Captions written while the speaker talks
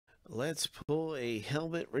Let's pull a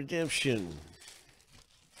helmet redemption.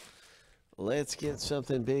 Let's get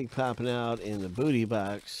something big popping out in the booty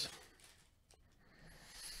box.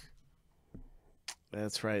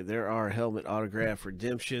 That's right. There are helmet autograph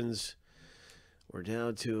redemptions. We're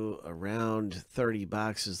down to around 30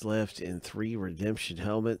 boxes left in 3 redemption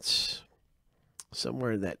helmets.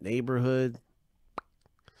 Somewhere in that neighborhood.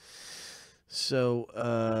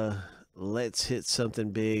 So, let's hit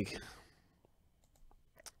something big.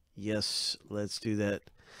 Yes, let's do that.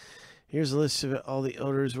 Here's a list of all the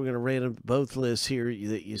owners. We're going to random both lists here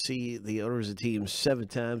that you see the owners of teams 7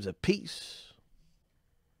 times a piece.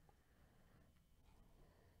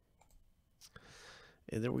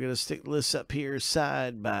 And then we're going to stick the lists up here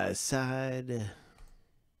side by side.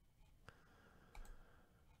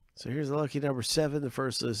 So here's the lucky number 7. The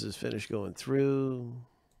first list is finished going through.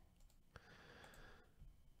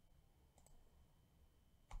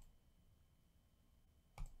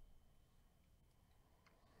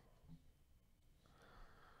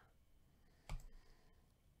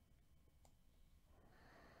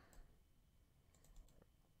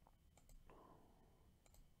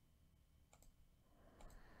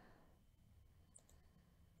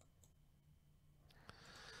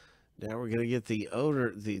 Now we're going to get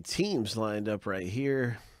the teams lined up right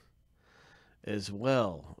here as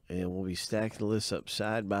well. And we'll be stacking the lists up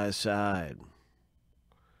side by side.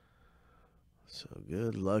 So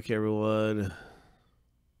good luck, everyone.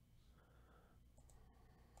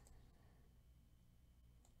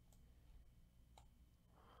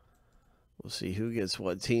 We'll see who gets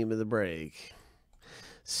what team in the break.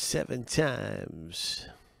 7 times.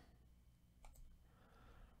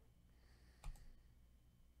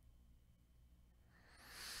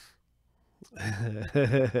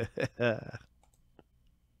 A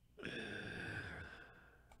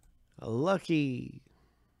lucky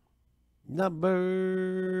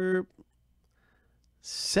number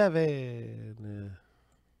 7.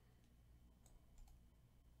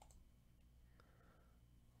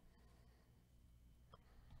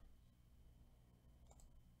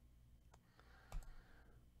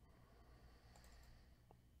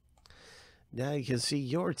 Now you can see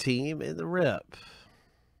your team in the rip.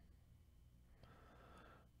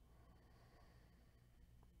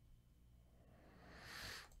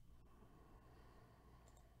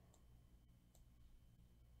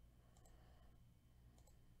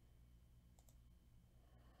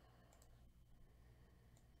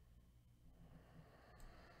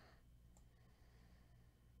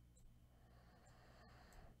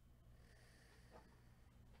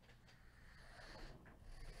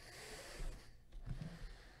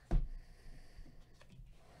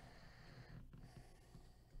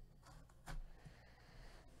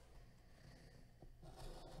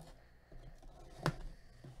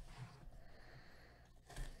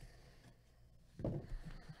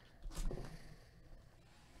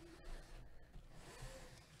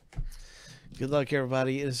 Good luck,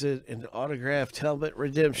 everybody. Is it an autographed helmet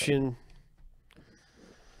redemption?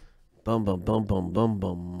 Bum, bum, bum, bum, bum,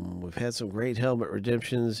 bum. We've had some great helmet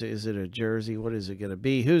redemptions. Is it a jersey? What is it going to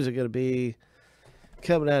be? Who's it going to be?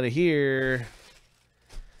 Coming out of here.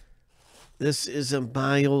 This is a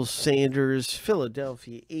Miles Sanders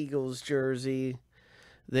Philadelphia Eagles jersey.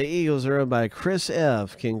 The Eagles are owned by Chris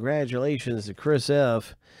F. Congratulations to Chris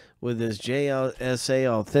F. with his JSA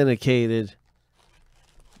authenticated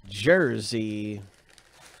jersey.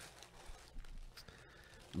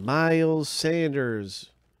 Miles Sanders.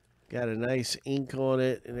 Got a nice ink on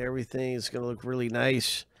it and everything. It's going to look really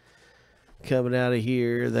nice coming out of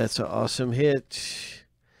here. That's an awesome hit.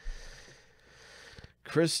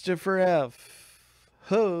 Christopher F.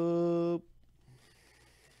 Hope.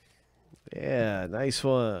 Yeah, nice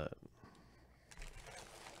one.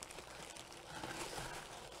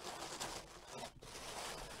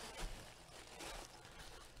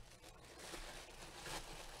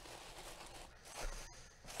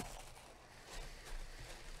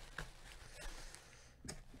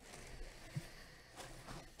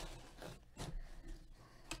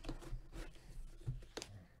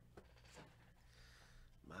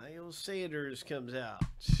 Miles Sanders comes out.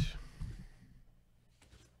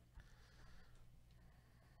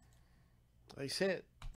 Nice hit.